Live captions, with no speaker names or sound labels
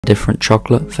different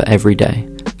chocolate for every day.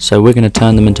 So we're going to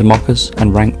turn them into mochas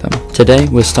and rank them. Today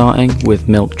we're starting with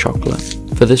milk chocolate.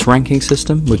 For this ranking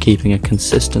system, we're keeping a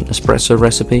consistent espresso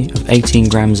recipe of 18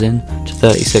 grams in to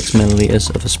 36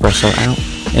 milliliters of espresso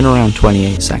out in around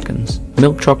 28 seconds.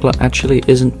 Milk chocolate actually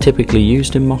isn't typically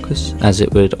used in mochas, as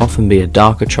it would often be a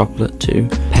darker chocolate to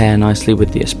pair nicely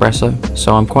with the espresso,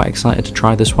 so I'm quite excited to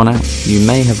try this one out. You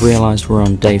may have realised we're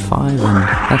on day 5, and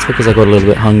that's because I got a little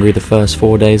bit hungry the first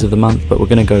 4 days of the month, but we're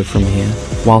going to go from here.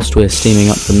 Whilst we're steaming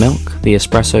up the milk, the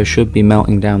espresso should be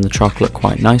melting down the chocolate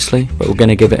quite nicely, but we're going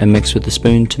to give it a mix with the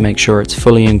spoon to make sure it's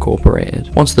fully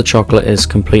incorporated. Once the chocolate is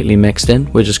completely mixed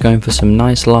in, we're just going for some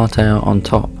nice latte art on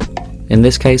top. In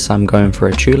this case I'm going for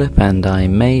a tulip, and I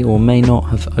may or may not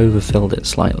have overfilled it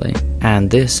slightly.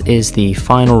 And this is the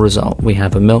final result. We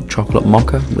have a milk chocolate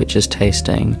mocha, which is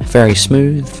tasting very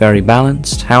smooth, very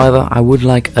balanced. However, I would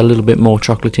like a little bit more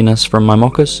chocolatiness from my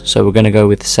mochas, so we're going to go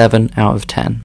with 7 out of 10.